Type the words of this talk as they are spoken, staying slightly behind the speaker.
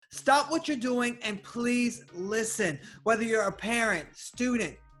Stop what you're doing and please listen. Whether you're a parent,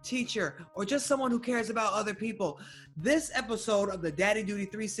 student, teacher, or just someone who cares about other people, this episode of the Daddy Duty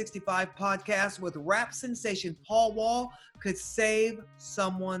 365 podcast with rap sensation Paul Wall could save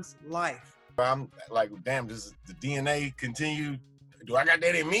someone's life. I'm like, damn, does the DNA continue? Do I got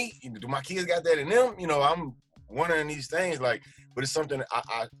that in me? Do my kids got that in them? I'm wondering these things, but it's something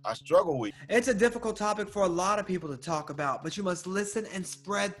I struggle with. It's a difficult topic for a lot of people to talk about, but you must listen and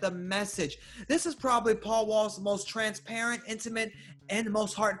spread the message. This is probably Paul Wall's most transparent, intimate, and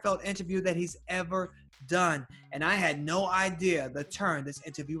most heartfelt interview that he's ever done. And I had no idea the turn this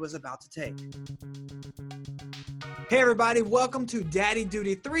interview was about to take. Hey everybody, welcome to Daddy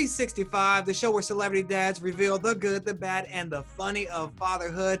Duty 365, the show where celebrity dads reveal the good, the bad, and the funny of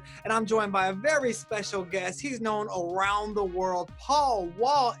fatherhood. And I'm joined by a very special guest. He's known around the world, Paul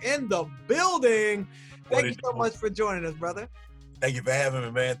Wall in the building. Thank you so much for joining us, brother. Thank you for having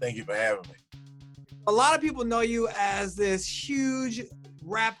me, man. Thank you for having me. A lot of people know you as this huge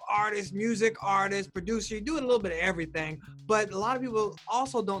rap artist, music artist, producer. You do a little bit of everything, but a lot of people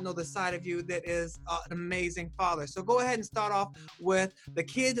also don't know the side of you that is an amazing father. So go ahead and start off with the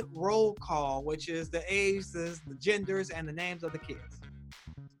kid roll call, which is the ages, the genders, and the names of the kids.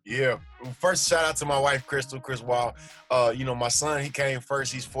 Yeah. First, shout out to my wife, Chris Wall. My son, he came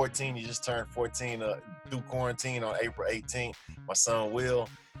first. He's 14. He just turned 14 through quarantine on April 18th. My son, Will,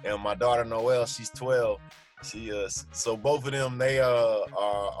 and my daughter, Noelle, she's 12. So both of them, they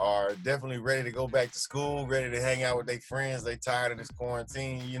are definitely ready to go back to school, ready to hang out with their friends. They tired of this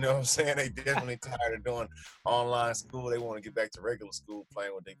quarantine, you know what I'm saying? They definitely tired of doing online school. They want to get back to regular school,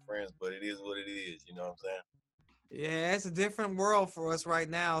 playing with their friends, but it is what it is, you know what I'm saying? Yeah, it's a different world for us right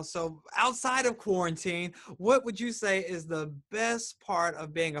now. So outside of quarantine, what would you say is the best part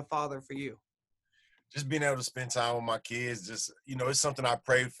of being a father for you? Just being able to spend time with my kids, it's something I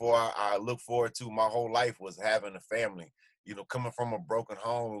prayed for. I look forward to my whole life was having a family. Coming from a broken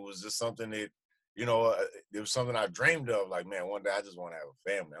home, it was just something that, it was something I dreamed of. Like, man, one day I just want to have a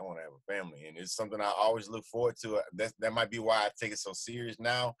family. I want to have a family. And it's something I always look forward to. That might be why I take it so serious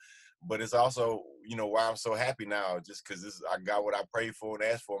now. But it's also, why I'm so happy now, just because I got what I prayed for and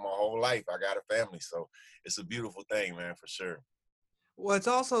asked for my whole life. I got a family. So it's a beautiful thing, man, for sure. Well, it's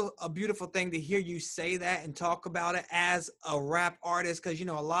also a beautiful thing to hear you say that and talk about it as a rap artist, because, a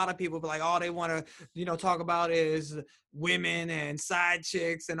lot of people be like, all they want to, talk about is women and side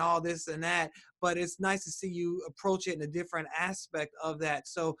chicks and all this and that. But it's nice to see you approach it in a different aspect of that.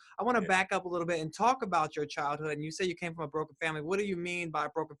 So I want to back up a little bit and talk about your childhood. And you say you came from a broken family. What do you mean by a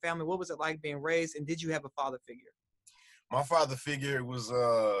broken family? What was it like being raised? And did you have a father figure? My father figure was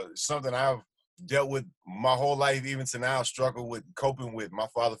something I've dealt with my whole life, even to now, struggle with coping with. My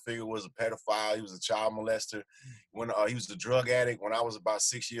father figure was a pedophile. He was a child molester. When he was a drug addict. When I was about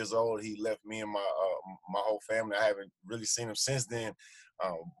 6 years old, he left me and my whole family. I haven't really seen him since then.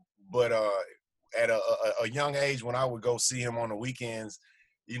 But at a young age, when I would go see him on the weekends,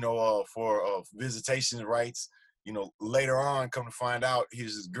 for visitation rights, later on, come to find out,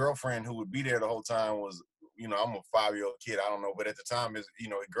 his girlfriend who would be there the whole time was, I'm a 5-year-old kid. I don't know. But at the time, his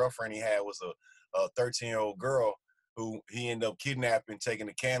girlfriend he had was a 13-year-old girl who he ended up kidnapping, taking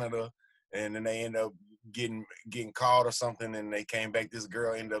to Canada. And then they ended up getting caught or something. And they came back. This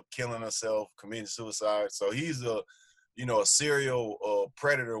girl ended up killing herself, committing suicide. So he's a serial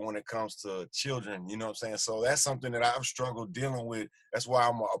predator when it comes to children. You know what I'm saying? So that's something that I've struggled dealing with. That's why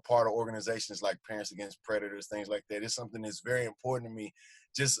I'm a part of organizations like Parents Against Predators, things like that. It's something that's very important to me.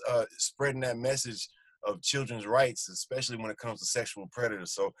 Just spreading that message of children's rights, especially when it comes to sexual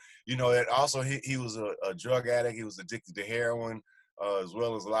predators. So, it also, he was a drug addict. He was addicted to heroin, as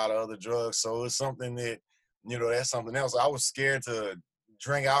well as a lot of other drugs. So it's something that, that's something else. I was scared to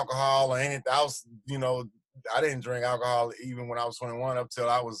drink alcohol or anything. I didn't drink alcohol even when I was 21 up till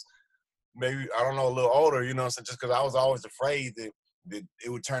I was maybe, I don't know, a little older, so just because I was always afraid that it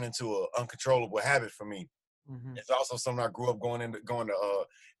would turn into an uncontrollable habit for me. Mm-hmm. It's also something I grew up going to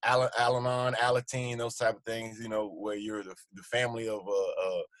Al-Anon, Alateen, those type of things, where you're the family of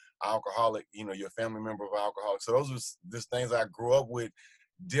alcoholic, you're a family member of alcoholic. So those were just things I grew up with,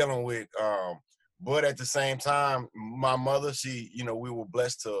 dealing with. But at the same time, my mother, she, we were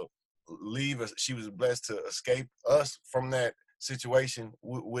blessed to leave us. She was blessed to escape us from that situation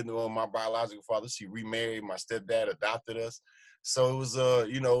with my biological father. She remarried. My stepdad adopted us. So it was,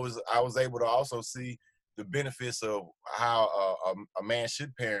 I was able to also see the benefits of how a man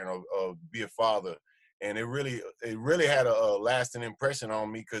should parent or be a father. And it really had a lasting impression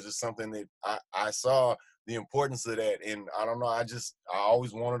on me, because it's something that I saw the importance of that. And I don't know, I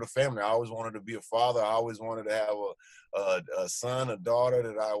always wanted a family. I always wanted to be a father. I always wanted to have a son, a daughter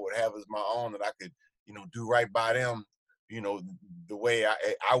that I would have as my own, that I could, do right by them, the way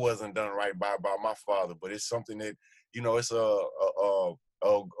I wasn't done right by my father. But it's something that, it's a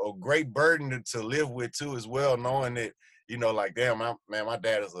great burden to live with too, as well, knowing that, like, damn, my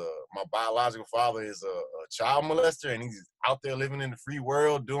dad my biological father is a child molester, and he's out there living in the free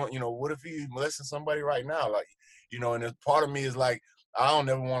world doing, what if he's molesting somebody right now? Like, and there's part of me is like, I don't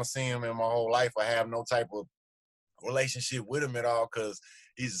ever want to see him in my whole life. I have no type of relationship with him at all, because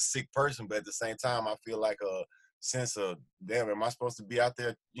he's a sick person. But at the same time, I feel like a sense of, damn, am I supposed to be out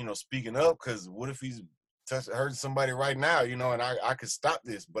there, speaking up? Because what if he's hurting somebody right now, and I could stop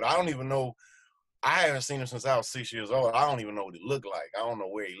this? But I don't even know. I haven't seen him since I was 6 years old. I don't even know what he looked like. I don't know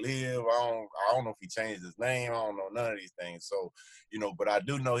where he lived. I don't know if he changed his name. I don't know none of these things. So, but I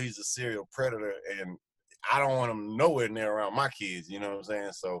do know he's a serial predator, and I don't want him nowhere near around my kids. You know what I'm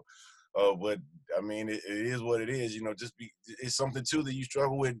saying? So, but I mean, it is what it is. It's something too that you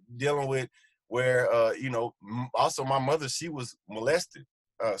struggle with dealing with. Where, also my mother, she was molested.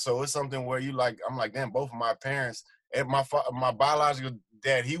 So it's something where I'm like, damn, both of my parents, and my biological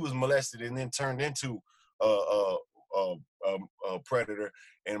dad, he was molested and then turned into a predator,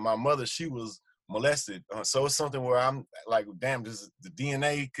 and my mother, she was molested. So it's something where I'm like, damn, does the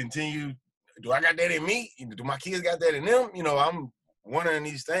DNA continue? Do I got that in me? Do my kids got that in them? I'm wondering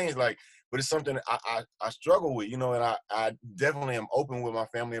these things, like, but it's something I struggle with, and I definitely am open with my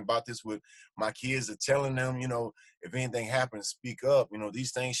family about this, with my kids, of telling them, if anything happens, speak up.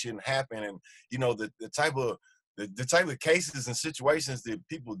 These things shouldn't happen. And, the type of cases and situations that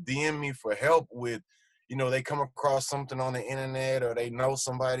people DM me for help with, they come across something on the internet, or they know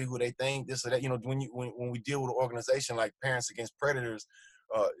somebody who they think this or that. When we deal with an organization like Parents Against Predators,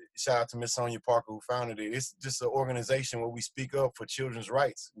 shout out to Miss Sonia Parker, who founded it. It's just an organization where we speak up for children's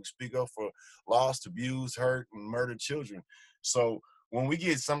rights. We speak up for lost, abused, hurt, and murdered children. So when we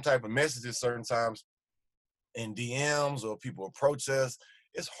get some type of messages certain times in DMs, or people approach us,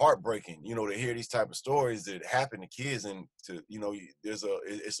 it's heartbreaking, to hear these type of stories that happen to kids, and to, it's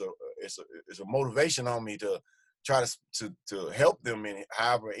a motivation on me to try to help them in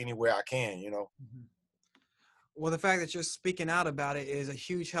however, anywhere I can. Mhm. Well, the fact that you're speaking out about it is a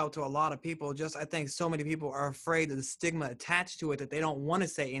huge help to a lot of people. Just, I think so many people are afraid of the stigma attached to it, that they don't want to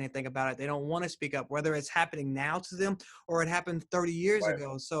say anything about it. They don't want to speak up, whether it's happening now to them or it happened 30 years Right.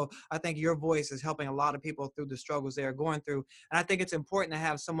 ago. So I think your voice is helping a lot of people through the struggles they are going through. And I think it's important to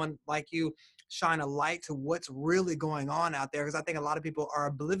have someone like you shine a light to what's really going on out there, because I think a lot of people are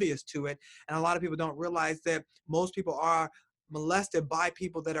oblivious to it. And a lot of people don't realize that most people are molested by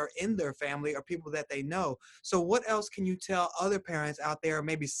people that are in their family or people that they know. So what else can you tell other parents out there,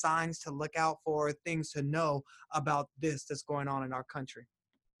 maybe signs to look out for, things to know about this that's going on in our country?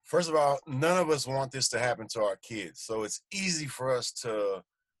 First of all, none of us want this to happen to our kids. So it's easy for us to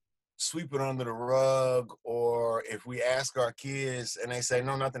sweep it under the rug, or if we ask our kids and they say,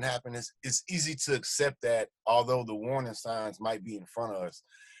 no, nothing happened, it's easy to accept that, although the warning signs might be in front of us.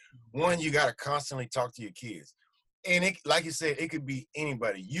 One, you got to constantly talk to your kids. And it, like you said, it could be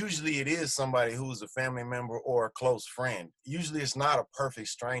anybody. Usually it is somebody who's a family member or a close friend. Usually it's not a perfect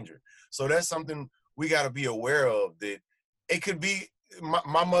stranger. So that's something we got to be aware of, that it could be,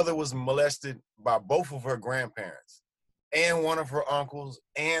 my mother was molested by both of her grandparents and one of her uncles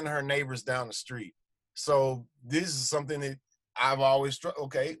and her neighbors down the street. So this is something that I've always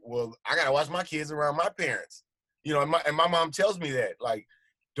okay, well, I got to watch my kids around my parents. And my mom tells me that, like,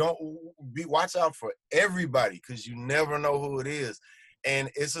 don't watch out for everybody, because you never know who it is.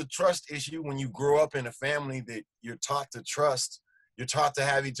 And it's a trust issue when you grow up in a family that you're taught to trust. You're taught to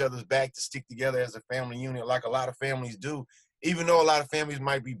have each other's back, to stick together as a family unit, like a lot of families do. Even though a lot of families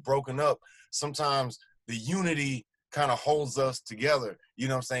might be broken up, sometimes the unity kind of holds us together. You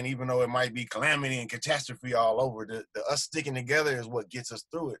know what I'm saying? Even though it might be calamity and catastrophe all over, the us sticking together is what gets us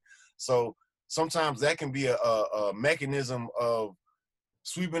through it. So sometimes that can be a mechanism of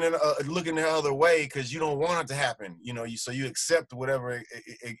sweeping it, looking the other way, because you don't want it to happen. So you accept whatever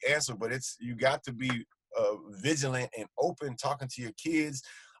it answer, but you got to be vigilant and open, talking to your kids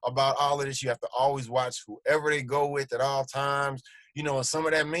about all of this. You have to always watch whoever they go with at all times. And some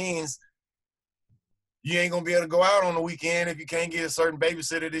of that means you ain't gonna be able to go out on the weekend if you can't get a certain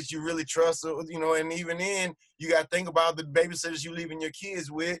babysitter that you really trust. And even then, you got to think about the babysitters you leaving your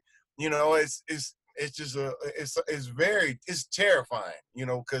kids with. It's just it's terrifying,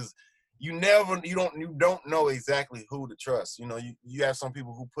 because you don't know exactly who to trust. You have some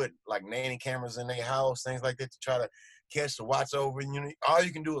people who put like nanny cameras in their house, things like that, to try to catch the watch over. And all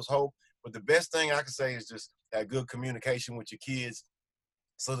you can do is hope. But the best thing I can say is just have good communication with your kids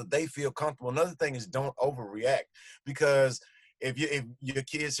so that they feel comfortable. Another thing is don't overreact, because if your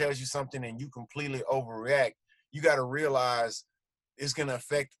kid tells you something and you completely overreact, you got to realize it's going to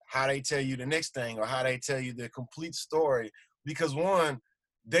affect how they tell you the next thing or how they tell you the complete story. Because one,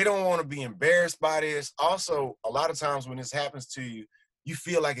 they don't want to be embarrassed by this. Also, a lot of times when this happens to you, you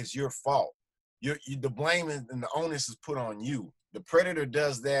feel like it's your fault. The blame and the onus is put on you. The predator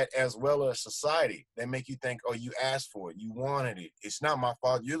does that as well as society. They make you think, oh, you asked for it, you wanted it. It's not my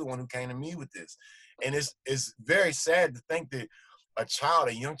fault. You're the one who came to me with this. And it's very sad to think that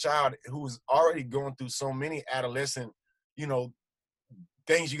a young child who's already going through so many adolescent, you know,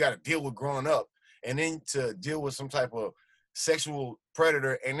 things you got to deal with growing up, and then to deal with some type of sexual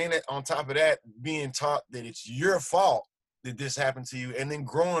predator, and then on top of that, being taught that it's your fault that this happened to you, and then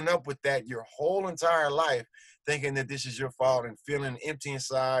growing up with that your whole entire life, thinking that this is your fault and feeling empty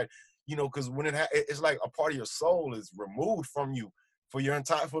inside, you know, because when it's like a part of your soul is removed from you for your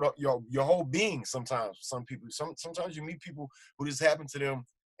entire your whole being. Sometimes sometimes you meet people who this happened to them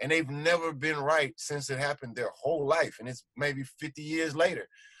and they've never been right since it happened their whole life, and it's maybe 50 years later.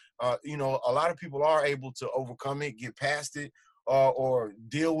 You know, a lot of people are able to overcome it, get past it, or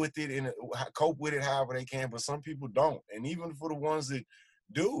deal with it and cope with it however they can, but some people don't. And even for the ones that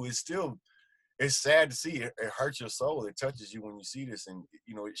do, it's sad to see. It hurts your soul. It touches you when you see this, and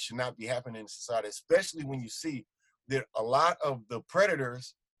you know it should not be happening in society, especially when you see that a lot of the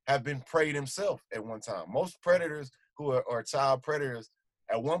predators have been prey themselves at one time. Most predators who are child predators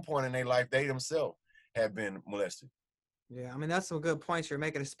at one point in their life, they themselves have been molested. Yeah, I mean, that's some good points you're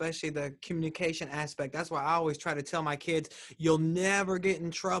making, especially the communication aspect. That's why I always try to tell my kids, you'll never get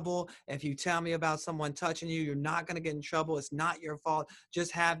in trouble. If you tell me about someone touching you, you're not going to get in trouble. It's not your fault.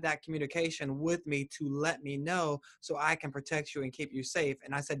 Just have that communication with me to let me know so I can protect you and keep you safe.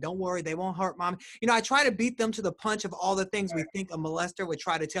 And I said, don't worry, they won't hurt mommy. You know, I try to beat them to the punch of all the things we think a molester would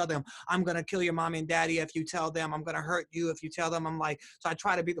try to tell them. I'm going to kill your mommy and daddy if you tell them. I'm going to hurt you if you tell them. I'm like, so I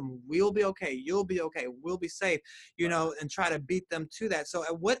try to beat them. We'll be okay. You'll be okay. We'll be safe, you know, and try to beat them to that. So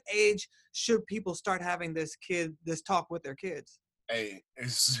at what age should people start having this talk with their kids? Hey,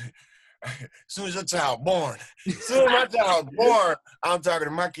 as soon as your child born, as soon as my child born, I'm talking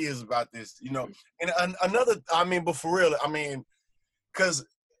to my kids about this, you know. And another, I mean, but for real, I mean, because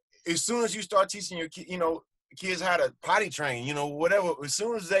as soon as you start teaching your you know, kids how to potty train, you know, whatever, as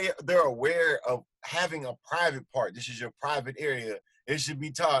soon as they're aware of having a private part, this is your private area, it should be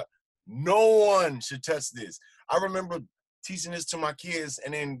taught. No one should touch this. I remember teaching this to my kids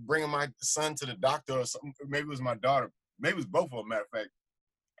and then bringing my son to the doctor or something. Maybe it was my daughter. Maybe it was both of them, matter of fact.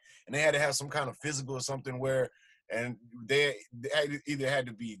 And they had to have some kind of physical or something where, and they either had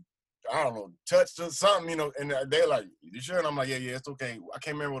to be, I don't know, touched or something, you know, and they're like, you sure? And I'm like, yeah, it's okay. I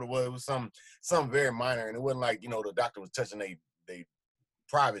can't remember what it was. It was something very minor. And it wasn't like, you know, the doctor was touching they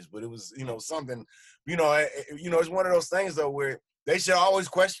privates, but it was, you know, something, you know, it's one of those things though where they should always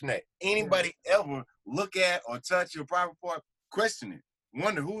question that. Anybody ever look at or touch your private part, question it.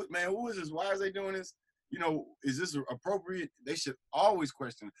 Wonder who is this? Why is they doing this? You know, is this appropriate? They should always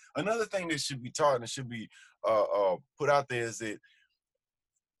question it. Another thing that should be taught and should be put out there is that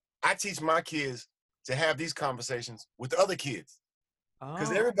I teach my kids to have these conversations with other kids,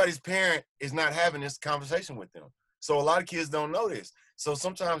 because everybody's parent is not having this conversation with them. So a lot of kids don't know this. So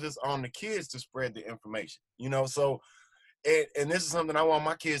sometimes it's on the kids to spread the information, you know. So and this is something I want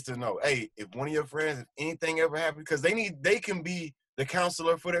my kids to know. Hey, if one of your friends, if anything ever happens, because they can be the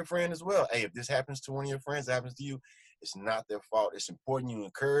counselor for their friend as well. Hey, if this happens to one of your friends, it happens to you, it's not their fault. It's important you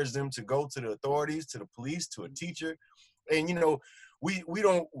encourage them to go to the authorities, to the police, to a teacher. And you know, we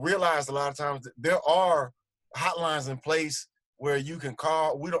don't realize a lot of times that there are hotlines in place where you can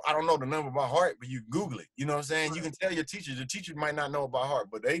call. I don't know the number by heart, but you Google it. You know what I'm saying? You can tell your teacher. The teacher might not know it by heart,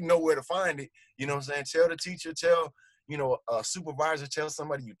 but they know where to find it. You know what I'm saying? Tell the teacher, tell, you know, a supervisor, tell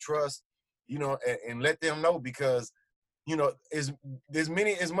somebody you trust, you know, and let them know, because, you know, as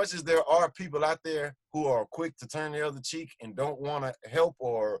much as there are people out there who are quick to turn the other cheek and don't want to help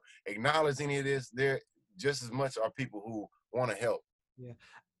or acknowledge any of this, there just as much are people who want to help. Yeah.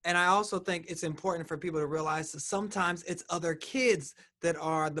 And I also think it's important for people to realize that sometimes it's other kids that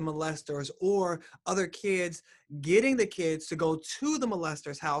are the molesters, or other kids getting the kids to go to the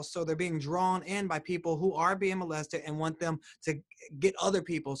molester's house. So they're being drawn in by people who are being molested and want them to get other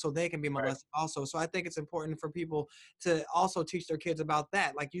people so they can be molested also. So I think it's important for people to also teach their kids about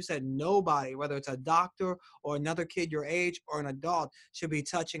that. Like you said, nobody, whether it's a doctor or another kid your age or an adult, should be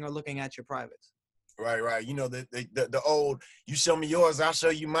touching or looking at your privates. Right. You know, the old, you show me yours, I'll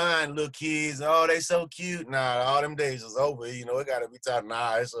show you mine, little kids. Oh, they so cute. Nah, all them days is over. You know, it gotta be time.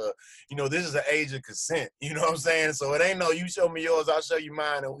 Nah, it's a, you know, this is an age of consent. You know what I'm saying? So it ain't no, you show me yours, I'll show you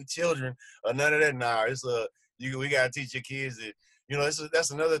mine, and we children or none of that. Nah, it's a, we gotta teach your kids that, you know,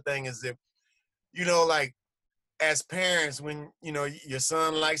 that's another thing is that, you know, like, as parents, when you know your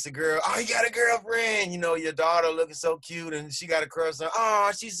son likes a girl, oh, he got a girlfriend. You know, your daughter looking so cute, and she got a crush on.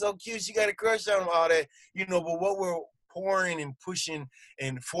 Oh, she's so cute, she got a crush on him. All that, you know. But what we're pouring and pushing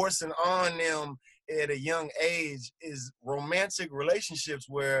and forcing on them at a young age is romantic relationships,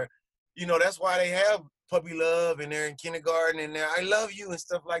 where, you know, that's why they have puppy love and they're in kindergarten and they're I love you and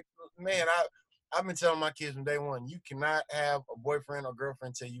stuff like. Man, I've been telling my kids from day one, you cannot have a boyfriend or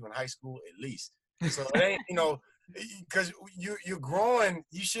girlfriend till you in high school at least. So it ain't, you know, because you're growing.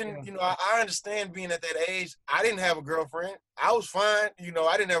 You shouldn't, Yeah. you know, I understand being at that age. I didn't have a girlfriend. I was fine. You know,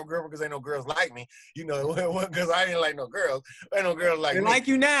 I didn't have a girlfriend because ain't no girls like me. You know, because I didn't like no girls. Ain't no girls like They me. like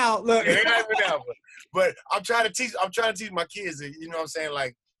you now. Look. Yeah, they like me now. But I'm trying to teach my kids that, you know what I'm saying,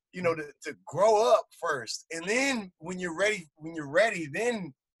 like, you know, to grow up first. And then when you're ready,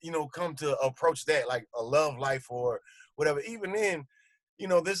 then, you know, come to approach that like a love life or whatever. Even then, you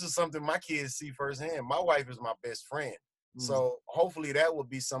know, this is something my kids see firsthand. My wife is my best friend. Mm. So hopefully that will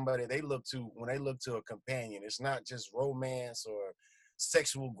be somebody they look to when they look to a companion. It's not just romance or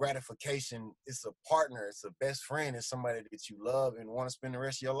sexual gratification. It's a partner. It's a best friend. It's somebody that you love and want to spend the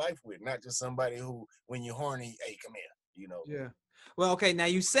rest of your life with, not just somebody who, when you're horny, hey, come here, you know. Yeah. Well, okay, now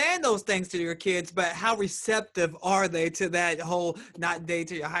you saying those things to your kids, but how receptive are they to that whole not date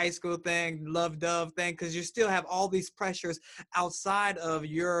to your high school thing, love dove thing? Because you still have all these pressures outside of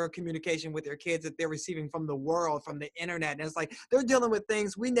your communication with your kids that they're receiving from the world, from the internet. And it's like they're dealing with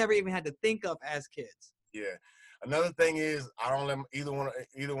things we never even had to think of as kids. Yeah. Another thing is I don't let either one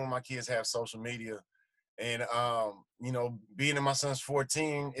of my kids have social media. And you know, being that my son's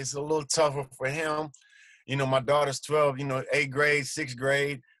 14, it's a little tougher for him. You know, my daughter's 12, you know, 8th grade, 6th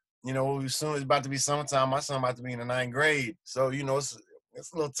grade. You know, soon it's about to be summertime. My son about to be in the 9th grade. So, you know, it's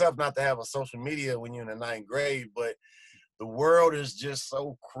a little tough not to have a social media when you're in the 9th grade, but the world is just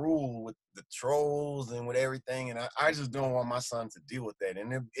so cruel with the trolls and with everything. And I just don't want my son to deal with that.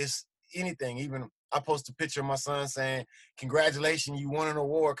 And it's anything, even I post a picture of my son saying, congratulations, you won an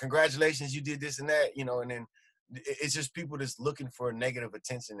award. Congratulations, you did this and that, you know, and then it's just people that's looking for negative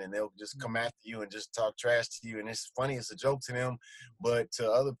attention and they'll just come after you and just talk trash to you. And it's funny, it's a joke to them, but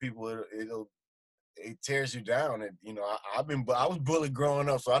to other people, it tears you down. And, you know, I was bullied growing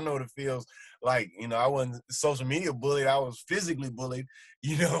up, so I know what it feels like. You know, I wasn't social media bullied, I was physically bullied,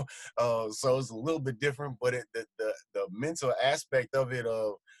 you know. So it's a little bit different, but the mental aspect of it,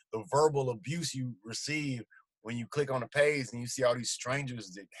 of the verbal abuse you receive when you click on a page and you see all these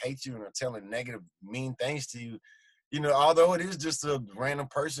strangers that hate you and are telling negative, mean things to you, you know, although it is just a random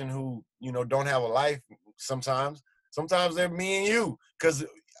person who, you know, don't have a life sometimes they're me and you, because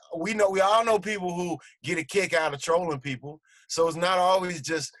we all know people who get a kick out of trolling people. So it's not always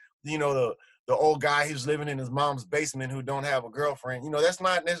just, you know, the old guy who's living in his mom's basement who don't have a girlfriend. You know, that's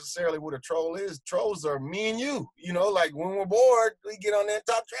not necessarily what a troll is. Trolls are me and you know, like when we're bored, we get on there and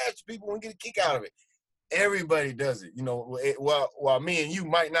talk trash to people and get a kick out of it. Everybody does it, you know. While me and you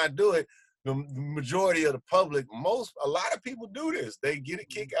might not do it, the majority of the public, a lot of people do this. They get a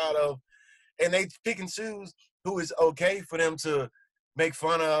kick out of, and they pick and choose who is okay for them to make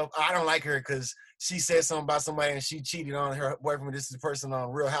fun of. I don't like her because she said something about somebody and she cheated on her boyfriend. This is the person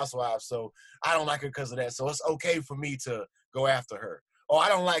on Real Housewives, so I don't like her because of that. So it's okay for me to go after her. Oh, I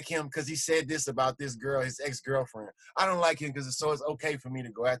don't like him because he said this about this girl, his ex-girlfriend. I don't like him because so it's okay for me to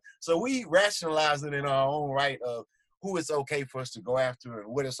go after. So we rationalize it in our own right of who it's okay for us to go after and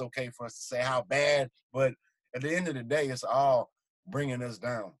what it's okay for us to say, how bad. But at the end of the day, it's all bringing us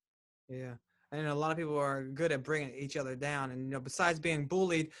down. Yeah. And a lot of people are good at bringing each other down. And, you know, besides being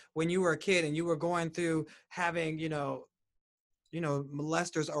bullied when you were a kid and you were going through having,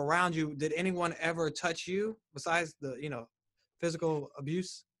 molesters around you, did anyone ever touch you besides the, physical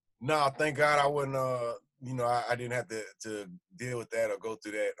abuse? No, thank God I wasn't. You know, I didn't have to deal with that or go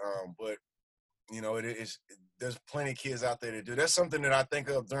through that. But you know, there's plenty of kids out there that do. That's something that I think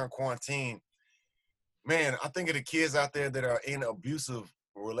of during quarantine. Man, I think of the kids out there that are in abusive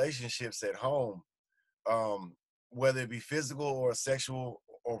relationships at home, um, whether it be physical or sexual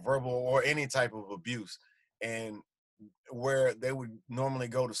or verbal or any type of abuse, and where they would normally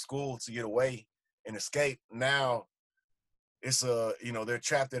go to school to get away and escape. Now it's you know, they're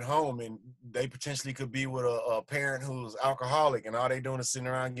trapped at home and they potentially could be with a parent who's alcoholic and all they doing is sitting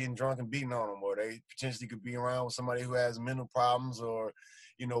around getting drunk and beating on them, or they potentially could be around with somebody who has mental problems, or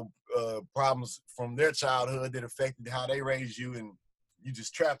problems from their childhood that affected how they raised you, and you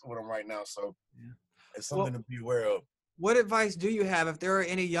just trapped with them right now. So Yeah. it's Well, something to be aware of. what advice do you have if there are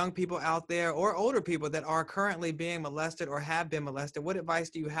any young people out there or older people that are currently being molested or have been molested? What advice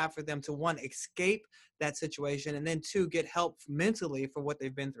do you have for them to, one, escape that situation, and then two, get help mentally for what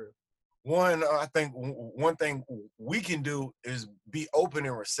they've been through? One, I think one thing we can do is be open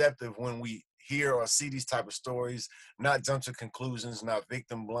and receptive when we hear or see these type of stories, not jump to conclusions, not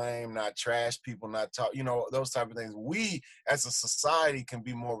victim blame, not trash people, not talk, those type of things. We as a society can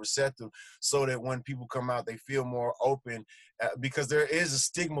be more receptive so that when people come out, they feel more open, because there is a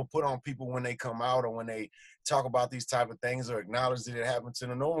stigma put on people when they come out or when they talk about these type of things or acknowledge that it happened to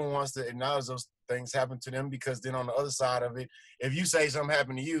them. No one wants to acknowledge those things happen to them, because then on the other side of it, if you say something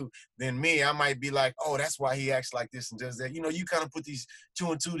happened to you, then me, I might be like, oh, that's why he acts like this and does that. You kind of put these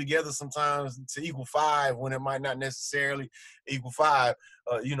 2 and 2 together sometimes to equal 5 when it might not necessarily equal 5.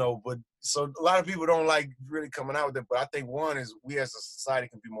 But so a lot of people don't like really coming out with it. But I think one is we as a society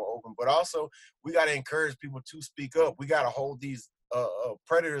can be more open, but also we got to encourage people to speak up. We got to hold these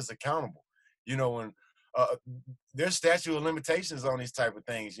predators accountable. And there's statute of limitations on these type of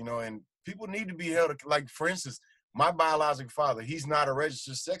things. And people need to be held. Like, for instance, my biological father, he's not a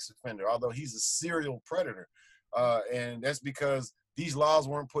registered sex offender, although he's a serial predator. And that's because these laws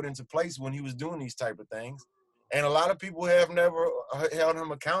weren't put into place when he was doing these type of things. And a lot of people have never held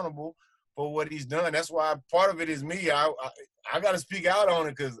him accountable for what he's done. That's why part of it is me. I got to speak out on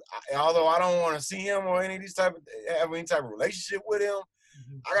it, because although I don't want to see him or any of these have any type of relationship with him,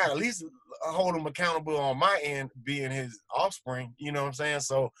 I got to at least hold him accountable on my end, being his offspring. You know what I'm saying?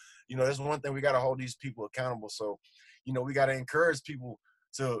 So, that's one thing, we got to hold these people accountable. So, we got to encourage people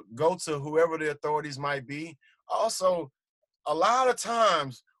to go to whoever the authorities might be. Also, a lot of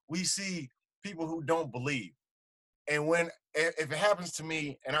times we see people who don't believe. And if it happens to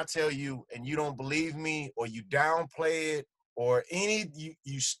me and I tell you and you don't believe me, or you downplay it, or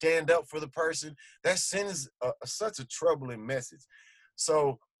you stand up for the person, that sends such a troubling message.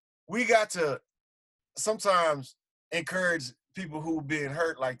 So we got to sometimes encourage people who being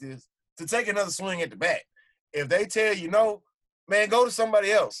hurt like this to take another swing at the bat. If they tell you no, man, go to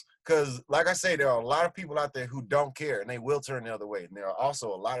somebody else. Because like I say, there are a lot of people out there who don't care and they will turn the other way. And there are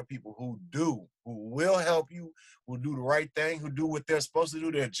also a lot of people who will help you, who do the right thing, who do what they're supposed to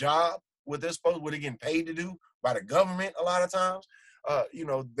do, their job, what they're getting paid to do by the government a lot of times.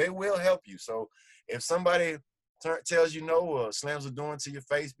 They will help you. So if somebody tells you no, or slams a door into your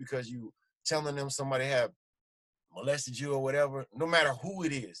face because you telling them somebody have molested you or whatever, no matter who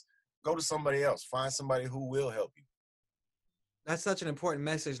it is, go to somebody else. Find somebody who will help you. That's such an important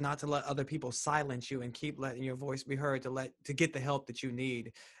message, not to let other people silence you and keep letting your voice be heard, to get the help that you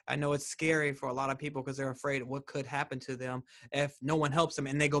need. I know it's scary for a lot of people because they're afraid of what could happen to them if no one helps them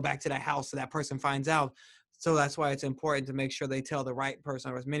and they go back to that house so that person finds out. So that's why it's important to make sure they tell the right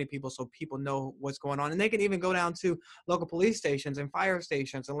person or as many people so people know what's going on. And they can even go down to local police stations and fire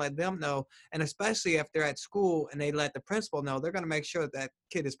stations and let them know. And especially if they're at school and they let the principal know, they're going to make sure that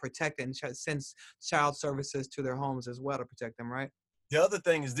kid is protected and sends child services to their homes as well to protect them, right? The other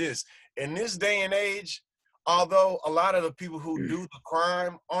thing is this: in this day and age, although a lot of the people who do the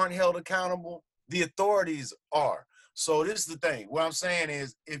crime aren't held accountable, the authorities are. So this is the thing. What I'm saying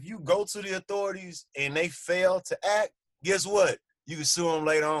is, if you go to the authorities and they fail to act, guess what? You can sue them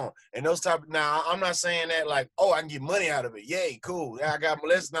later on. And those type of, now, I'm not saying that like, oh, I can get money out of it. Yay, cool. I got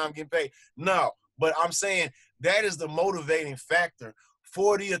molested, now I'm getting paid. No, but I'm saying that is the motivating factor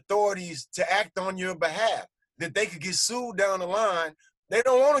for the authorities to act on your behalf, that they could get sued down the line. They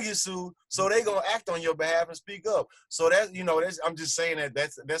don't want to get sued, so they gonna act on your behalf and speak up. So I'm just saying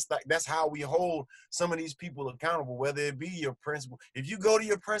that's how we hold some of these people accountable, whether it be your principal. If you go to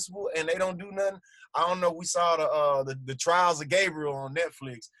your principal and they don't do nothing, I don't know. We saw the Trials of Gabriel on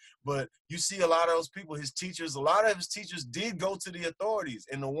Netflix, but you see a lot of those people, his teachers. A lot of his teachers did go to the authorities,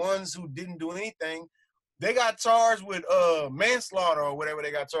 and the ones who didn't do anything, they got charged with manslaughter or whatever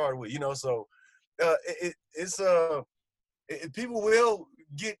they got charged with. So people will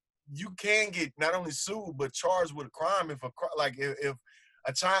get, you can get not only sued but charged with a crime if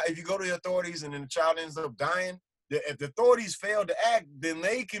a child, if you go to the authorities and then the child ends up dying, if the authorities fail to act, then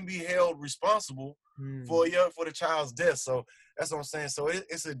they can be held responsible for the child's death. So that's what I'm saying. So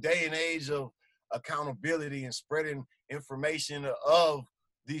it's a day and age of accountability and spreading information of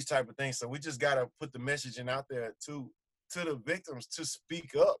these type of things. So we just got to put the messaging out there to the victims to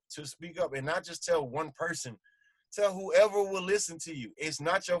speak up and not just tell one person. Tell whoever will listen to you. It's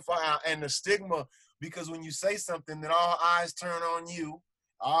not your fault. And the stigma, because when you say something, then all eyes turn on you.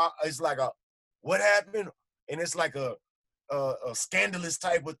 It's like what happened? And it's like a a scandalous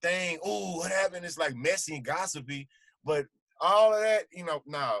type of thing. Oh, what happened? It's like messy and gossipy, but all of that,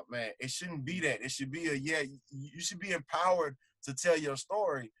 nah, man, it shouldn't be that. It should be you should be empowered to tell your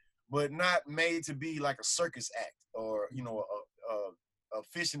story, but not made to be like a circus act or a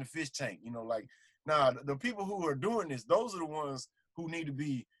fish in the fish tank. Like, nah, the people who are doing this, those are the ones who need to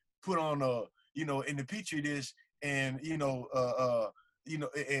be put on in the petri dish and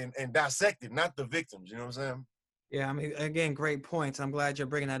and dissected, not the victims. You know what I'm saying? Yeah, I mean, again, great points. I'm glad you're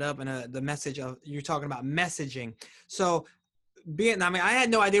bringing that up. And the message of you're talking about messaging. So, I mean, I had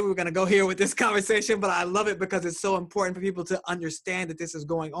no idea we were going to go here with this conversation, but I love it because it's so important for people to understand that this is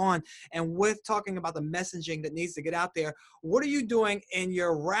going on. And with talking about the messaging that needs to get out there, what are you doing in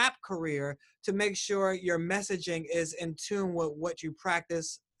your rap career to make sure your messaging is in tune with what you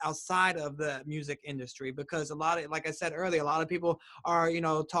practice outside of the music industry? Because a lot of, like I said earlier, a lot of people are,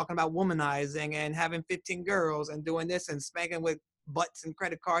 talking about womanizing and having 15 girls and doing this and spanking with butts and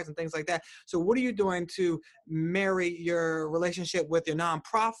credit cards and things like that. So what are you doing to marry your relationship with your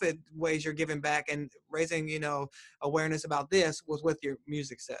nonprofit ways you're giving back and raising, awareness about this was with your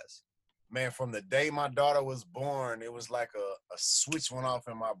music says? Man, from the day my daughter was born, it was like a switch went off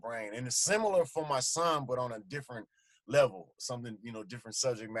in my brain. And it's similar for my son, but on a different level, something, different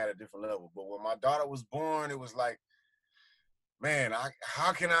subject matter, different level. But when my daughter was born, it was like, man,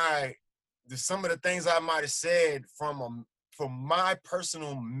 there's some of the things I might have said from my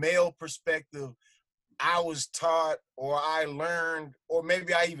personal male perspective, I was taught or I learned, or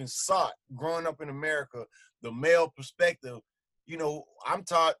maybe I even sought growing up in America, the male perspective. I'm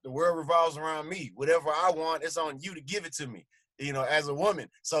taught the world revolves around me. Whatever I want, it's on you to give it to me, as a woman.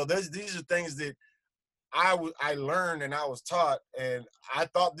 So these are things that I learned and I was taught, and I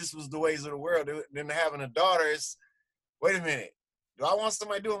thought this was the ways of the world. Then having a daughter is, wait a minute, do I want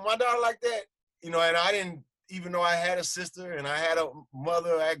somebody doing my daughter like that? And I didn't, even though I had a sister and I had a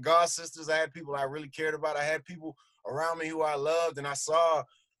mother, I had god sisters, I had people I really cared about. I had people around me who I loved, and I saw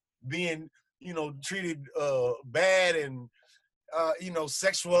being, treated bad and,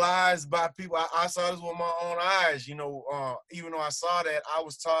 sexualized by people. I saw this with my own eyes, even though I saw that, I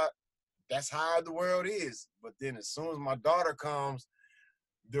was taught that's how the world is. But then as soon as my daughter comes,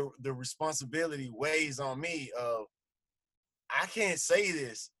 the responsibility weighs on me of, I can't say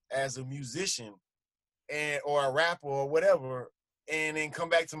this as a musician or a rapper or whatever, and then come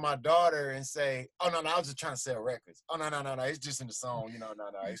back to my daughter and say, oh, no, I was just trying to sell records. Oh, no, it's just in the song. No,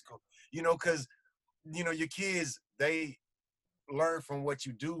 it's cool. Because, your kids, they learn from what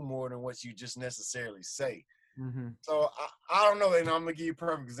you do more than what you just necessarily say. Mm-hmm. So I don't know, and I'm going to give you a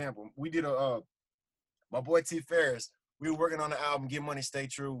perfect example. We did my boy T. Ferris, we were working on the album Get Money, Stay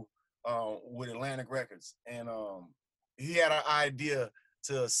True with Atlantic Records. And he had an idea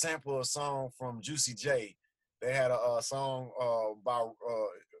to sample a song from Juicy J. They had a song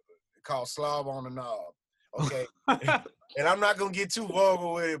called Slob on the Knob. Okay. And I'm not gonna get too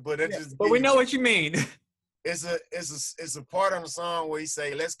vulgar with it, but we know what you mean. It's a part on the song where he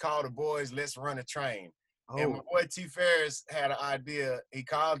say, let's call the boys, let's run a train. Oh. And my boy T. Ferris had an idea. He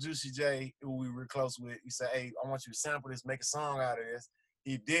called Juicy J, who we were close with. He said, hey, I want you to sample this, make a song out of this.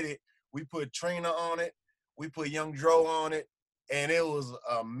 He did it. We put Trina on it. We put Young Dro on it. And it was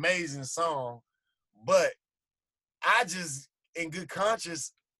an amazing song. But I just, in good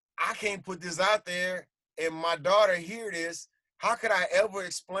conscience, I can't put this out there and my daughter hear this. How could I ever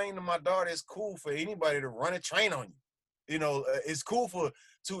explain to my daughter it's cool for anybody to run a train on you? It's cool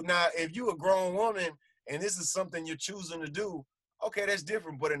now, if you a grown woman and this is something you're choosing to do, okay, that's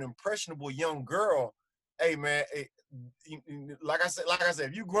different. But an impressionable young girl, hey man, like I said,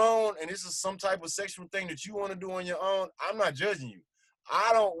 if you grown and this is some type of sexual thing that you want to do on your own, I'm not judging you. I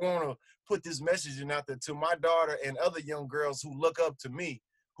don't want to put this messaging out there to my daughter and other young girls who look up to me,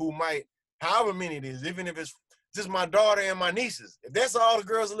 who might, however many it is, even if it's just my daughter and my nieces. If that's all the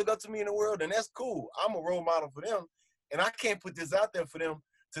girls that look up to me in the world, then that's cool. I'm a role model for them. And I can't put this out there for them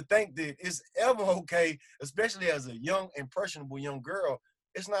to think that it's ever okay, especially as a young, impressionable young girl.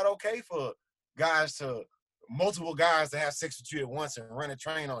 It's not okay for multiple guys to have sex with you at once and run a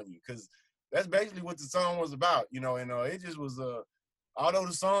train on you, because that's basically what the song was about, and it just was although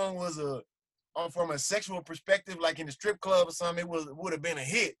the song was from a sexual perspective, like in the strip club or something, would have been a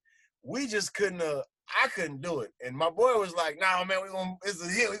hit. We just I couldn't do it. And my boy was like, nah, man, it's a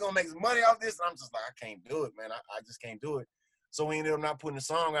hit. We're going to make some money off this. And I'm just like, I can't do it, man. I just can't do it. So we ended up not putting the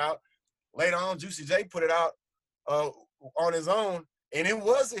song out. Later on, Juicy J put it out on his own, and it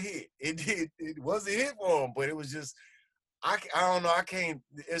was a hit. It was a hit for him, but it was just, I don't know. I can't,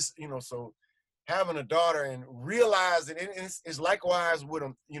 so having a daughter and realizing it's likewise with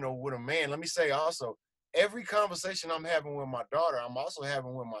a man. Let me say also, every conversation I'm having with my daughter, I'm also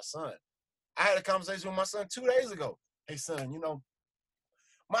having with my son. I had a conversation with my son 2 days ago. Hey, son,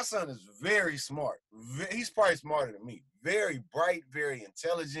 my son is very smart. He's probably smarter than me. Very bright, very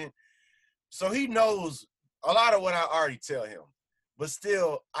intelligent. So he knows a lot of what I already tell him. But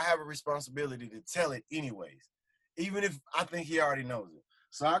still, I have a responsibility to tell it anyways, even if I think he already knows it.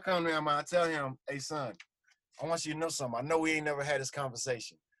 So I come to him and I tell him, hey, son, I want you to know something. I know we ain't never had this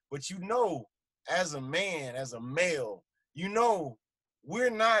conversation. But as a man, as a male, we're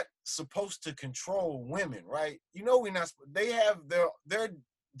not supposed to control women, right? We're not. They're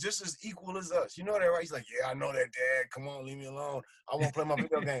just as equal as us. You know that, right? He's like, yeah, I know that, Dad. Come on, leave me alone. I won't play my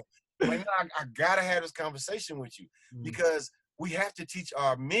video game. I'm like, no, I gotta have this conversation with you because we have to teach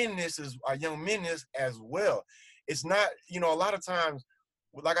our young men this as well. It's not, a lot of times,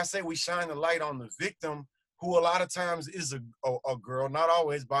 like I say, we shine the light on the victim, who a lot of times is a girl. Not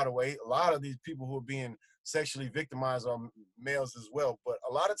always, by the way. A lot of these people who are being sexually victimized are males as well. But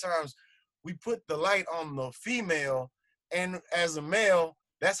a lot of times we put the light on the female, and as a male,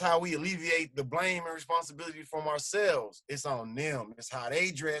 that's how we alleviate the blame and responsibility from ourselves. It's on them. It's how they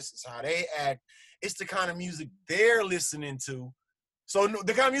dress. It's how they act. It's the kind of music they're listening to. So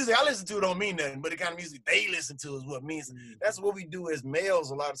the kind of music I listen to don't mean nothing, but the kind of music they listen to is what means. That's what we do as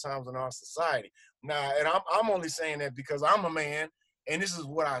males a lot of times in our society. Now, and I'm only saying that because I'm a man, and this is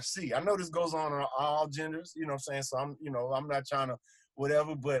what I see. I know this goes on in all genders, you know what I'm saying? So I'm not trying to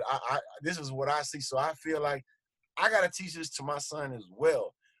whatever, but I this is what I see. So I feel like I got to teach this to my son as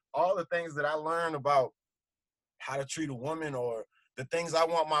well. All the things that I learned about how to treat a woman, or the things I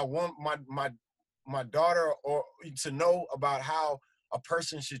want my daughter or to know about how a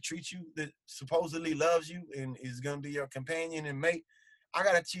person should treat you that supposedly loves you and is going to be your companion and mate. I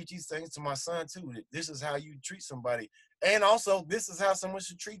got to teach these things to my son too. That this is how you treat somebody. And also this is how someone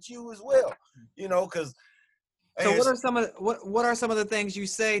should treat you as well. Because so what are some of the things you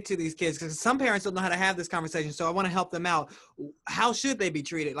say to these kids? Because some parents don't know how to have this conversation. So I want to help them out. How should they be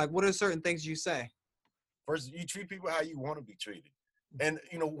treated? Like, what are certain things you say? First, you treat people how you want to be treated. And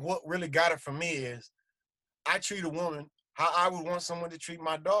what really got it from me is I treat a woman how I would want someone to treat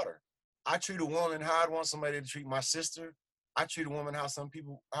my daughter. I treat a woman how I'd want somebody to treat my sister. I treat a woman how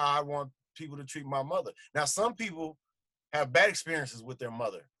I want people to treat my mother. Now, some people have bad experiences with their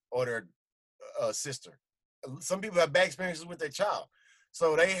mother or their sister. Some people have bad experiences with their child.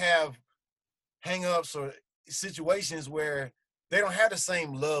 So they have hang-ups or situations where they don't have the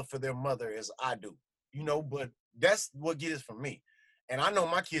same love for their mother as I do, but that's what gets it from me. And I know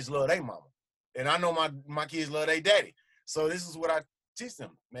my kids love their mama. And I know my kids love their daddy. So this is what I teach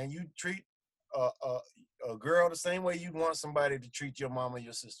them, man. You treat a girl the same way you'd want somebody to treat your mama or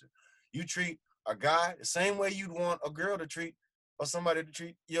your sister. You treat a guy the same way you'd want a girl to treat or somebody to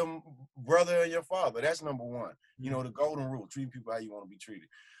treat your brother or your father. That's number one. The golden rule, treat people how you want to be treated.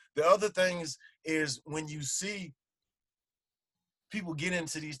 The other things is when you see people get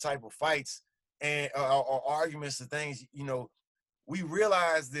into these type of fights and or arguments and things, we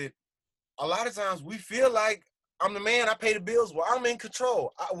realize that a lot of times we feel like I'm the man, I pay the bills, well, I'm in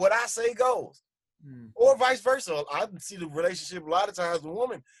control. What I say goes. Or vice versa. I see the relationship a lot of times when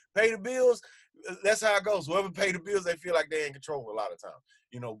women pay the bills, that's how it goes. Whoever pay the bills, they feel like they're in control a lot of times.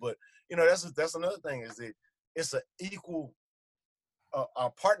 But that's another thing is that it's an equal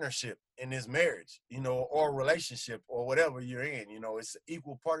partnership in this marriage, or relationship or whatever you're in. It's an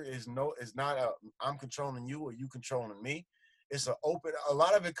equal part. It's not I'm controlling you or you controlling me. It's a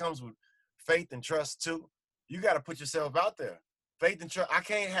lot of it comes with faith and trust too. You got to put yourself out there. Faith and trust. I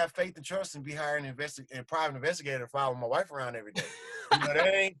can't have faith and trust and be hiring a private investigator to follow my wife around every day. That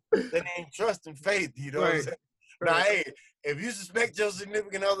ain't trust and faith. Right. What I'm saying? Now, hey, if you suspect your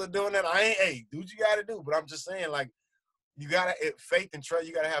significant other doing that, do what you got to do. But I'm just saying, like, you got to faith and trust.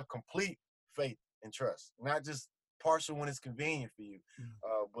 You got to have complete faith and trust, not just partial when it's convenient for you.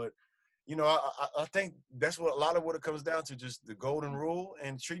 But I think that's what a lot of what it comes down to, just the golden rule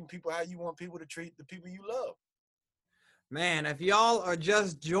and treating people how you want people to treat the people you love. Man, if y'all are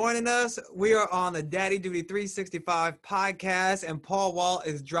just joining us, we are on the Daddy Duty 365 podcast, and Paul Wall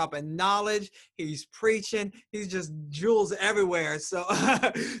is dropping knowledge. He's preaching. He's just jewels everywhere. So,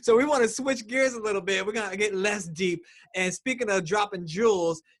 so we want to switch gears a little bit. We're going to get less deep. And speaking of dropping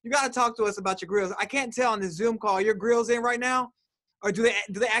jewels, you got to talk to us about your grills. I can't tell on this Zoom call, your grills in right now? Or do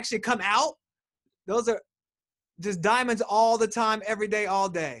they actually come out? Those are just diamonds all the time, every day, all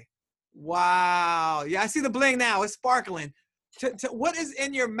day. Wow. Yeah, I see the bling now. It's sparkling. What is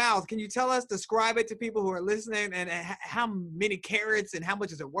in your mouth? Can you tell us, describe it to people who are listening, and how many carats and how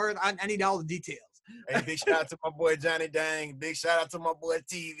much is it worth? I need all the details. Hey, big shout out to my boy Johnny Dang. Big shout out to my boy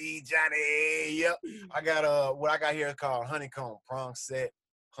TV Johnny. Yep. I got what I got here called honeycomb prong set.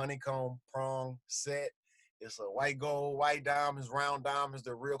 Honeycomb prong set. It's a white gold, white diamonds, round diamonds.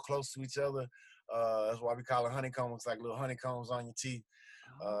 They're real close to each other. That's why we call it honeycomb. It's like little honeycombs on your teeth.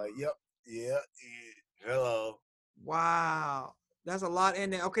 Yep. Yeah. Hello. Wow. That's a lot in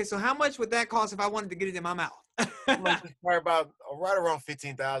there. Okay, so how much would that cost if I wanted to get it in my mouth? Probably about right around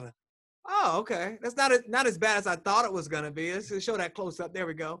 15,000. Oh, okay. That's not as bad as I thought it was gonna be. Let's just show that close up. There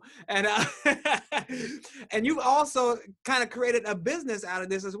we go. And and you've also kind of created a business out of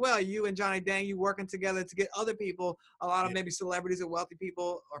this as well. You and Johnny Dang, you working together to get other people, a lot of maybe celebrities or wealthy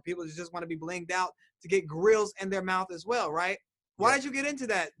people, or people that just want to be blinged out, to get grills in their mouth as well, right? Why did you get into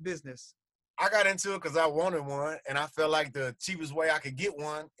that business? I got into it because I wanted one, and I felt like the cheapest way I could get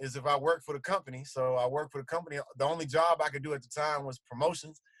one is if I worked for the company. So I worked for the company. The only job I could do at the time was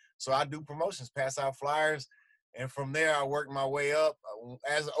promotions. So I do promotions, pass out flyers, and from there I worked my way up.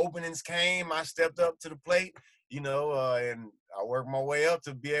 As openings came, I stepped up to the plate, and I worked my way up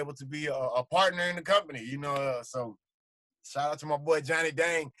to be able to be a partner in the company. So shout out to my boy Johnny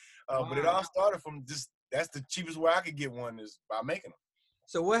Dang. But it all started from just that's the cheapest way I could get one is by making them.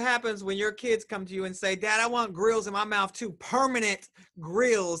 So what happens when your kids come to you and say, Dad, I want grills in my mouth too, permanent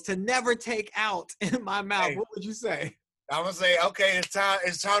grills to never take out in my mouth? Hey, what would you say? I'm gonna say, okay,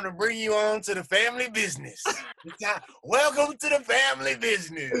 it's time to bring you on to the family business. Welcome to the family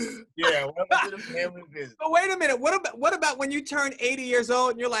business. Yeah, welcome to the family business. But wait a minute, what about when you turn 80 years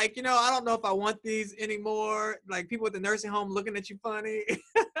old and you're like, I don't know if I want these anymore? Like people at the nursing home looking at you funny.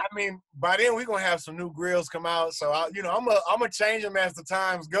 I mean, by then we're gonna have some new grills come out. So I'm gonna change them as the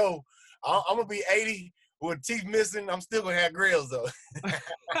times go. I'm gonna be 80 with teeth missing. I'm still gonna have grills though.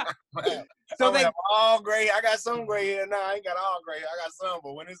 So they have all gray. I got some gray hair now. I ain't got all gray hair. I got some,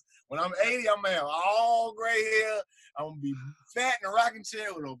 but when I'm 80, I'm gonna have all gray hair. I'm gonna be fat in a rocking chair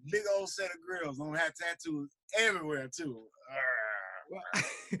with a big old set of grills. I'm gonna have tattoos everywhere too.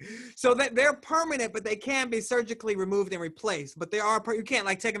 So that they're permanent, but they can be surgically removed and replaced. But you can't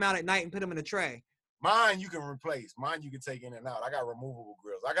like take them out at night and put them in a tray. Mine you can replace. Mine you can take in and out. I got removable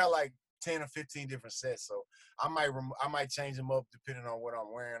grills. I got like 10 or 15 different sets, so I might change them up depending on what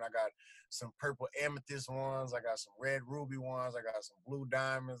I'm wearing. I got some purple amethyst ones, I got some red ruby ones, I got some blue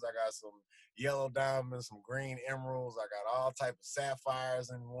diamonds, I got some yellow diamonds, some green emeralds, I got all type of sapphires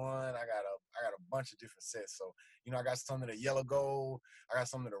in one. I got a bunch of different sets. So I got some of the yellow gold, I got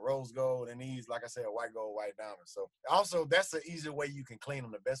some of the rose gold, and these, like I said, white gold, white diamond. So also that's the easier way you can clean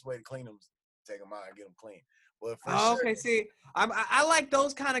them. The best way to clean them is take them out and get them clean. Okay, see, I like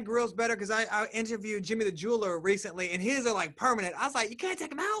those kind of grills better because I interviewed Jimmy the Jeweler recently, and his are like permanent. I was like, you can't take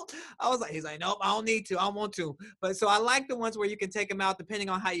them out. He's like, nope, I don't need to. I don't want to. But so I like the ones where you can take them out depending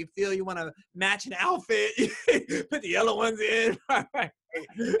on how you feel. You want to match an outfit, put the yellow ones in.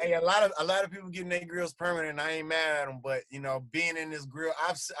 Hey, a lot of people getting their grills permanent, and I ain't mad at them. But being in this grill,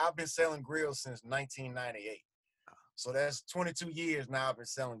 I've been selling grills since 1998. So that's 22 years now I've been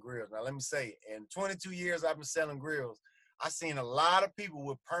selling grills. Now, let me say, in 22 years I've been selling grills, I've seen a lot of people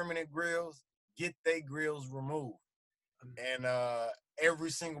with permanent grills get their grills removed. And every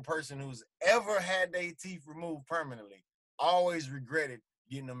single person who's ever had their teeth removed permanently always regretted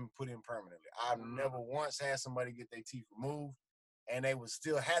getting them put in permanently. I've never once had somebody get their teeth removed, and they were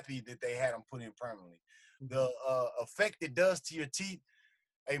still happy that they had them put in permanently. The effect it does to your teeth,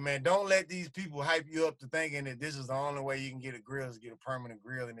 hey man, don't let these people hype you up to thinking that this is the only way you can get a grill is get a permanent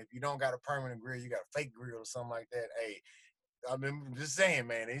grill. And if you don't got a permanent grill, you got a fake grill or something like that. Hey, I mean, I'm just saying,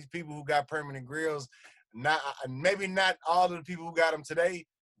 man, these people who got permanent grills, maybe not all of the people who got them today,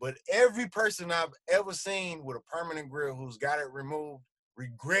 but every person I've ever seen with a permanent grill who's got it removed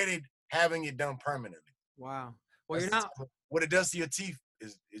regretted having it done permanently. Wow. Well, what it does to your teeth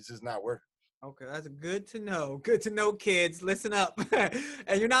is just not worth it. Okay, that's good to know. Good to know, kids. Listen up.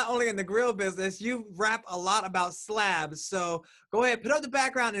 And you're not only in the grill business, you rap a lot about slabs. So go ahead, put up the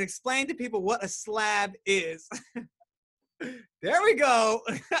background and explain to people what a slab is. There we go.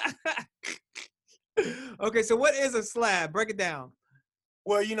 Okay, so what is a slab? Break it down.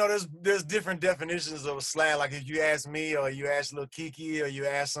 Well, there's different definitions of a slab. Like if you ask me, or you ask Lil Kiki, or you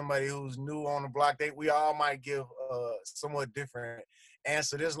ask somebody who's new on the block, we all might give a somewhat different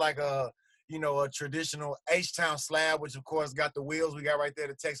answer. There's like a traditional H-Town slab, which of course got the wheels. We got right there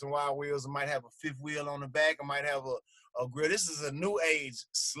the Texan Wild wheels. It might have a fifth wheel on the back. It might have a grill. This is a new age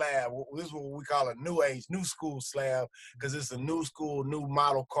slab. This is what we call a new school slab, because it's a new school, new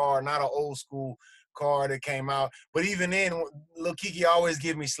model car, not an old school car that came out. But even then, Lil Kiki always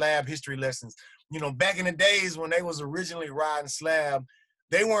give me slab history lessons. Back in the days when they was originally riding slab,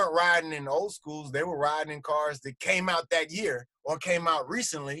 they weren't riding in old schools. They were riding in cars that came out that year or came out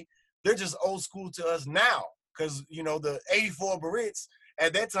recently. They're just old school to us now because, you know, the 84 Barrettes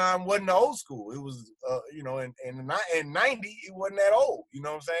at that time wasn't the old school. It was, you know, in 90, it wasn't that old. You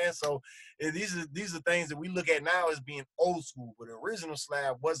know what I'm saying? So these are things that we look at now as being old school, but the original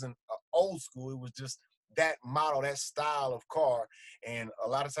Slab wasn't old school. It was just that model, that style of car. And a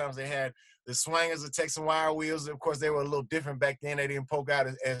lot of times they had the swangers, the Texan wire wheels. Of course, they were a little different back then. They didn't poke out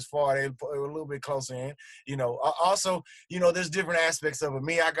as far. They were a little bit closer in. You know, also, you know, there's different aspects of it.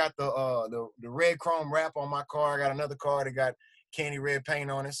 Me, I got the red chrome wrap on my car. I got another car that got candy red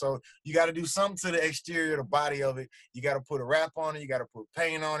paint on it. So you got to do something to the exterior, the body of it. You got to put a wrap on it. You got to put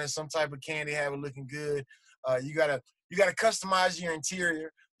paint on it, some type of candy, have it looking good. You gotta customize your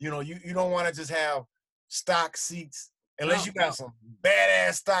interior. You know, you don't want to just have stock seats unless you got some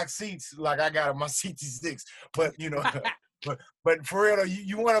badass stock seats like I got on my CT6. But you know, but for real though,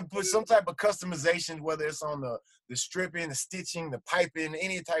 you want to put some type of customization, whether it's on the stripping, the stitching, the piping,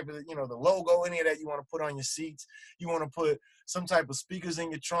 any type of, you know, the logo, any of that you want to put on your seats. You want to put some type of speakers in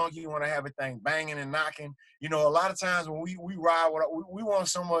your trunk. You want to have everything banging and knocking. You know, a lot of times when we ride, we want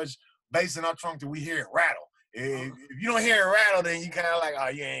so much bass in our trunk that we hear it rattle. If you don't hear it rattle, then you kind of like, oh,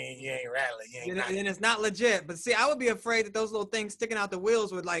 you ain't rattling. You ain't then it's not legit. But see, I would be afraid that those little things sticking out the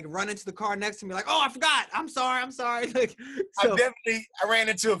wheels would like run into the car next to me, like, oh, I forgot. I'm sorry. Like, so. I ran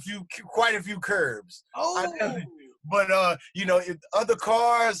into quite a few curbs. Oh, but you know, if other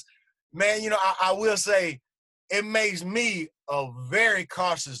cars, man, you know, I will say it makes me a very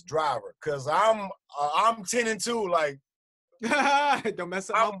cautious driver because I'm 10 and 2, like. Don't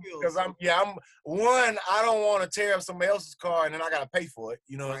mess up my wheels. Because I don't want to tear up somebody else's car and then I gotta pay for it.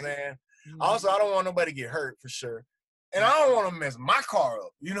 You know what I'm saying? Mm-hmm. Also, I don't want nobody to get hurt for sure, and I don't want to mess my car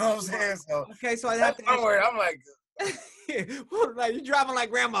up. You know what I'm saying? So okay, so I have to. I'm like, like you driving like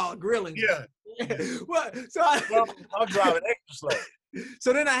grandma grilling. Yeah. What? So I'm driving extra slow.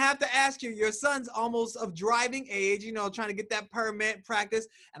 So then I have to ask you, your son's almost of driving age, you know, trying to get that permit, practice,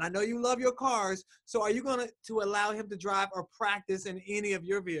 and I know you love your cars. So are you going to allow him to drive or practice in any of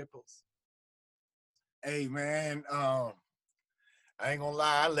your vehicles? Hey, man, I ain't gonna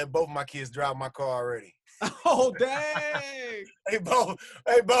lie, I let both my kids drive my car already. Oh, dang. they both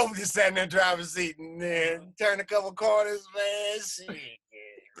just sat in their driver's seat and then turned a couple corners, man. Shit,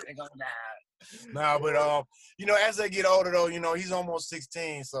 they gonna die. Nah, but you know, as they get older though, you know, he's almost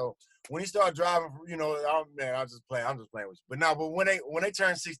 16. So when he started driving, you know, I'm just playing with you. But when they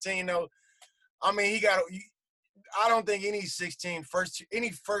turn 16 though, I mean, I don't think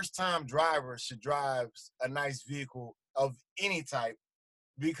any first time driver should drive a nice vehicle of any type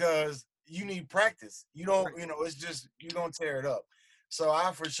because you need practice. You don't, you know, it's just you don't tear it up. So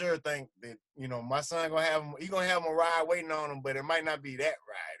I for sure think that, you know, my son gonna have him a ride waiting on him, but it might not be that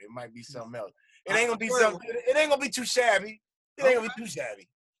ride. It might be something else. It ain't gonna be too shabby. It ain't gonna be too shabby.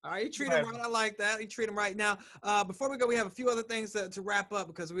 All right, you treat him right. I like that. You treat him right. Now, before we go, we have a few other things to wrap up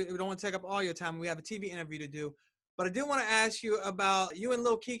because we don't want to take up all your time. We have a TV interview to do. But I do want to ask you about, you and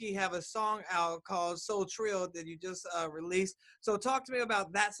Lil Keke have a song out called Soul Trill that you just released. So talk to me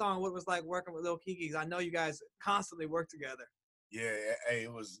about that song, what it was like working with Lil Keke. I know you guys constantly work together. Yeah, hey,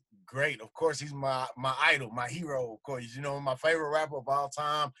 it was great. Of course, he's my idol, my hero, of course. You know, my favorite rapper of all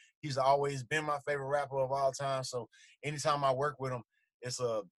time. He's always been my favorite rapper of all time. So anytime I work with him, it's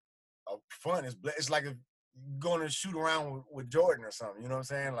a fun. It's like going to shoot around with Jordan or something. You know what I'm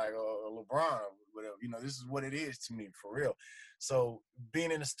saying? Like LeBron or whatever. You know, this is what it is to me for real. So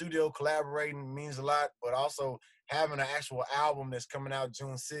being in the studio collaborating means a lot, but also having an actual album that's coming out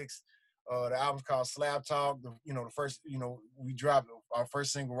June 6th. The album's called Slab Talk. The first, we dropped our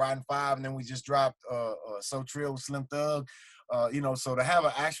first single, Riding 5, and then we just dropped So Trill with Slim Thug. So to have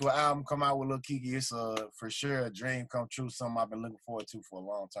an actual album come out with Lil Keke, it's for sure a dream come true, something I've been looking forward to for a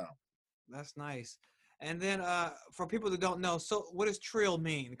long time. That's nice. And then for people that don't know, so what does trill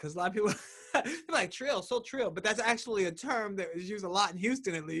mean? Because a lot of people they're like trill, so trill, but that's actually a term that is used a lot in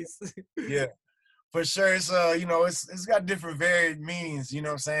Houston, at least. Yeah. For sure, it's it's got different varied meanings. You know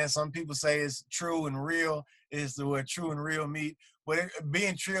what I'm saying? Some people say it's true and real. Is the word true and real meet. But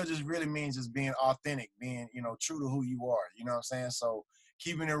being trill just really means just being authentic, being true to who you are. You know what I'm saying? So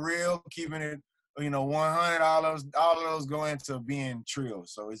keeping it real, keeping it 100. All of those go into being trill.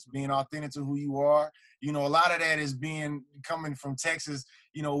 So it's being authentic to who you are. A lot of that is coming from Texas.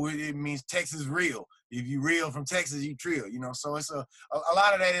 It means Texas real. If you real from Texas, you trill. So it's a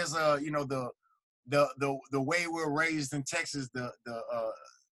lot of that is the way we're raised in Texas,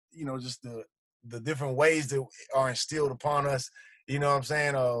 just the different ways that are instilled upon us, you know what I'm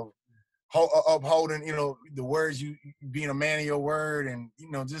saying, of upholding, the words, you being a man of your word, and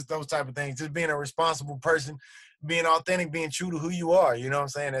just those type of things. Just being a responsible person, being authentic, being true to who you are. You know what I'm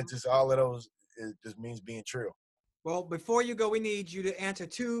saying? That just all of those, it just means being true. Well, before you go, we need you to answer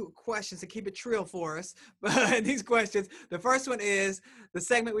 2 questions to keep it trill for us. But these questions, the first one is the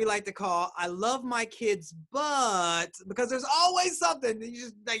segment we like to call "I love my kids, but," because there's always something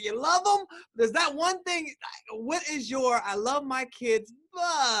that you love them. There's that one thing. What is your "I love my kids,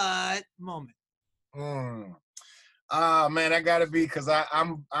 but" moment? Man, that gotta be because I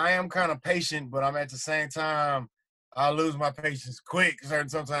am kind of patient, but I'm at the same time I lose my patience quick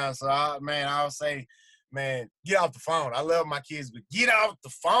sometimes. So I'll say, man, get off the phone. I love my kids, but get off the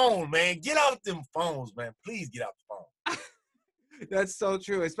phone, man. Get off them phones, man. Please get off the phone. That's so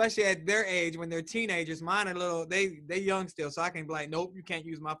true, especially at their age when they're teenagers. Mine are little, they young still, so I can be like, nope, you can't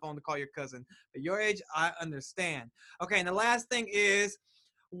use my phone to call your cousin. At your age, I understand. Okay, and the last thing is,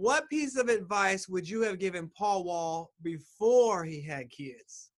 what piece of advice would you have given Paul Wall before he had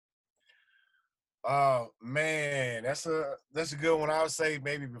kids? Oh man, that's a good one. I would say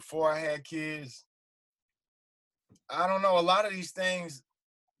maybe before I had kids. I don't know. A lot of these things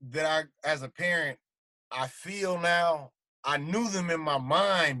that as a parent, I feel now. I knew them in my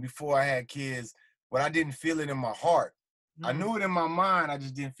mind before I had kids, but I didn't feel it in my heart. I Mm. knew it in my mind. I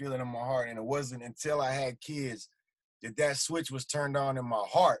just didn't feel it in my heart. And it wasn't until I had kids that switch was turned on in my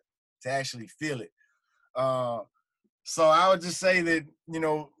heart to actually feel it. Uh, so I would just say that,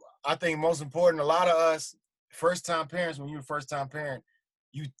 I think most important, a lot of us first time parents, when you're a first time parent,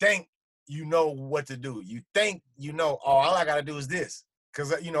 you think you know what to do. You think, oh, all I got to do is this.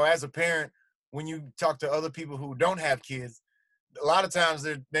 Because, as a parent, when you talk to other people who don't have kids, a lot of times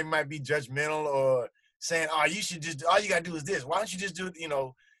they might be judgmental or saying, oh, all you got to do is this. Why don't you just do it,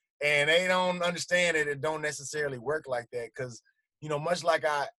 and they don't understand that it don't necessarily work like that. Because, much like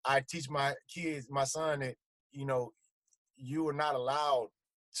I teach my kids, my son, that, you are not allowed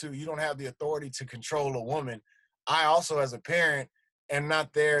you don't have the authority to control a woman. I also, as a parent, am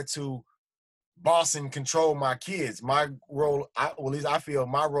not there to boss and control my kids. My role, at least I feel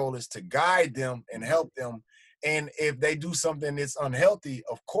my role is to guide them and help them. And if they do something that's unhealthy,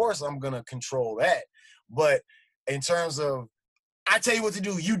 of course I'm going to control that. But in terms of, I tell you what to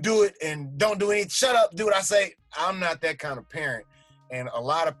do, you do it and don't do anything. Shut up, do what I say. I'm not that kind of parent. And a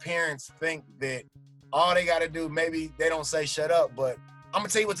lot of parents think that all they got to do, maybe they don't say shut up, but I'm going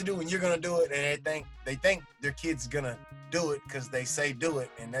to tell you what to do and you're going to do it. And they think their kid's going to do it because they say do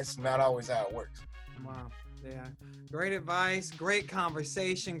it. And that's not always how it works. Wow. Yeah. Great advice, great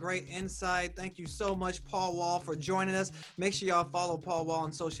conversation, great insight. Thank you so much, Paul Wall, for joining us. Make sure y'all follow Paul Wall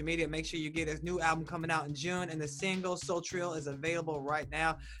on social media. Make sure you get his new album coming out in June, and the single Soul Trill is available right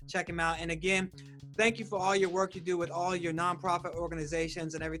now. Check him out. And again, thank you for all your work you do with all your nonprofit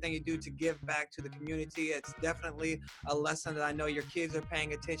organizations and everything you do to give back to the community. It's definitely a lesson that I know your kids are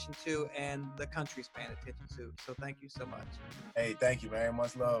paying attention to and the country's paying attention to. So thank you so much. Hey, thank you, man.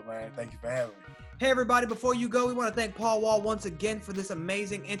 Much love, man. Thank you for having me. Hey, everybody, before you go, we want to thank Paul Wall once again for this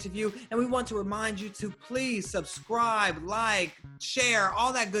amazing interview. And we want to remind you to please subscribe, like, share,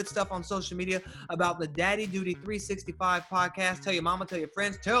 all that good stuff on social media about the Daddy Duty 365 podcast. Tell your mama, tell your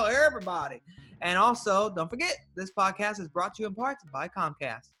friends, tell everybody. And also, don't forget, this podcast is brought to you in part by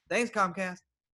Comcast. Thanks, Comcast.